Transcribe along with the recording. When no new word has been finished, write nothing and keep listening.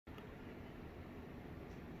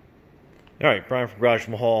Alright, Brian from Garage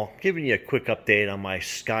Mahal, giving you a quick update on my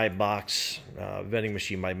Skybox vending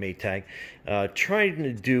machine by Maytag. Trying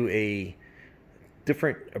to do a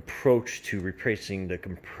different approach to replacing the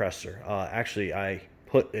compressor. Actually, I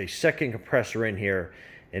put a second compressor in here,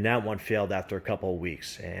 and that one failed after a couple of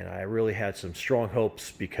weeks. And I really had some strong hopes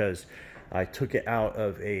because I took it out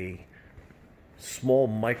of a small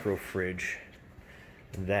micro fridge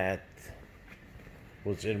that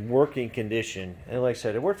was in working condition, and like I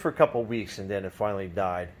said, it worked for a couple of weeks and then it finally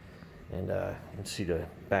died. And you can see the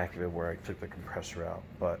back of it where I took the compressor out.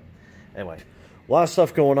 But anyway, a lot of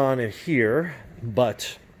stuff going on in here,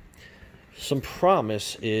 but some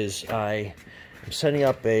promise is I am setting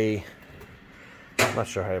up a, I'm not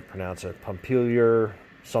sure how to pronounce it, Pompilier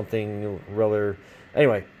something rather.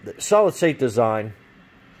 Anyway, solid state design,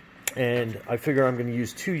 and I figure I'm going to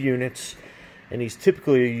use 2 units. And these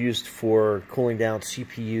typically are used for cooling down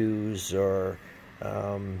CPUs or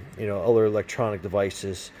other electronic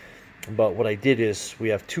devices. But what I did is we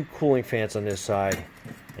have 2 cooling fans on this side,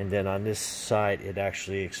 and then on this side it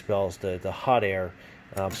actually expels the hot air.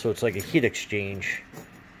 So it's like a heat exchange.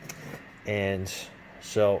 And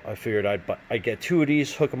so I figured I'd get 2 of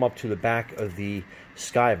these, hook them up to the back of the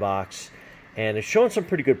Skybox, and it's showing some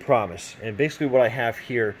pretty good promise. And basically what I have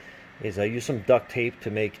here is I use some duct tape to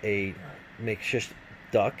make a makeshift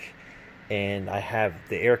duct, and I have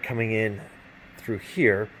the air coming in through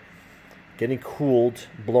here, getting cooled,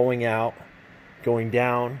 blowing out, going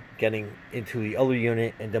down, getting into the other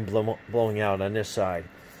unit, and then blowing out on this side.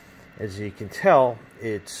 As you can tell,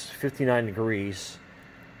 it's 59 degrees.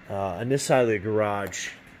 On this side of the garage,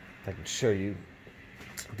 I can show you,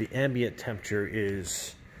 the ambient temperature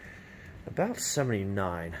is about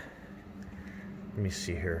 79. Let me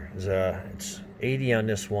see here. It's 80 on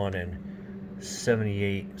this one and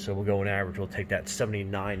 78, so we'll go on average, we'll take that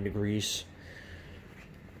 79 degrees.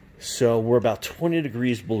 So we're about 20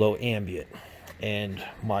 degrees below ambient. And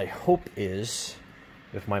my hope is,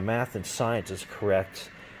 if my math and science is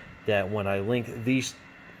correct, that when I link these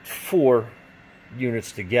 4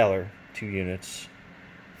 units together, 2 units,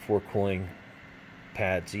 4 cooling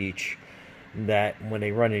pads each, that when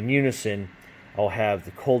they run in unison, I'll have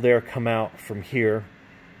the cold air come out from here,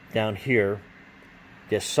 down here,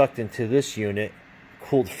 get sucked into this unit,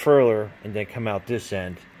 cooled further, and then come out this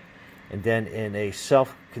end. And then in a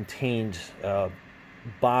self-contained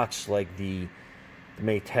box like the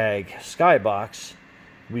Maytag Skybox,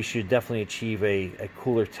 we should definitely achieve a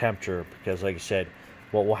cooler temperature, because like I said,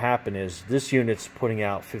 what will happen is this unit's putting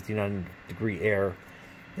out 59 degree air,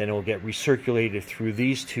 then it will get recirculated through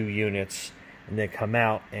these 2 units and then come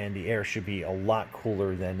out, and the air should be a lot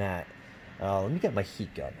cooler than that. Let me get my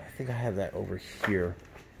heat gun. I think I have that over here,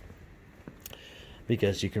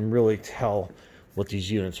 because you can really tell what these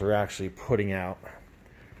units are actually putting out.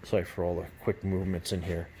 Sorry for all the quick movements in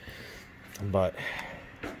here. But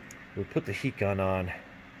we put the heat gun on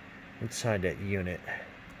inside that unit.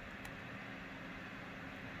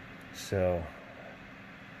 So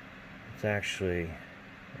it's actually,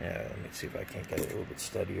 let me see if I can't get it a little bit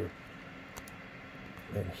steadier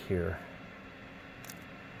in here.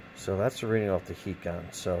 So that's the reading off the heat gun.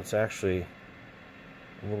 So it's actually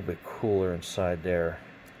a little bit cooler inside there.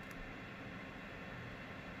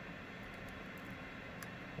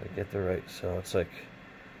 I get the right, so it's like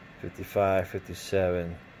 55,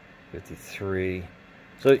 57, 53.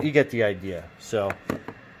 So you get the idea. So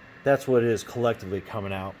that's what it is collectively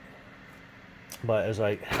coming out. But as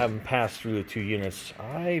I haven't passed through the 2 units,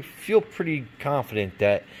 I feel pretty confident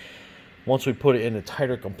that once we put it in a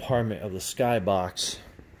tighter compartment of the Skybox,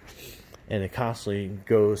 and it constantly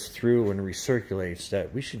goes through and recirculates,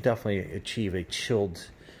 that we should definitely achieve a chilled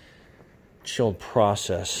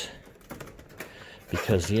process.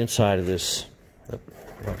 Because the inside of this,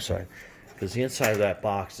 wrong side, because the inside of that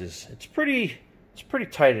box it's pretty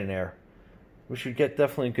tight in there. We should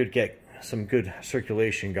definitely get some good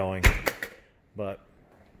circulation going. But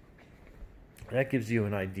that gives you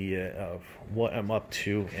an idea of what I'm up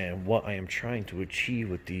to and what I am trying to achieve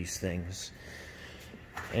with these things.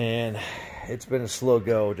 And it's been a slow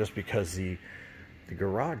go just because the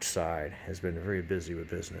garage side has been very busy with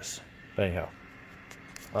business. But anyhow,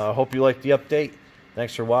 I hope you liked the update.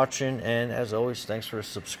 Thanks for watching, and as always, thanks for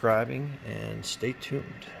subscribing, and stay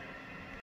tuned.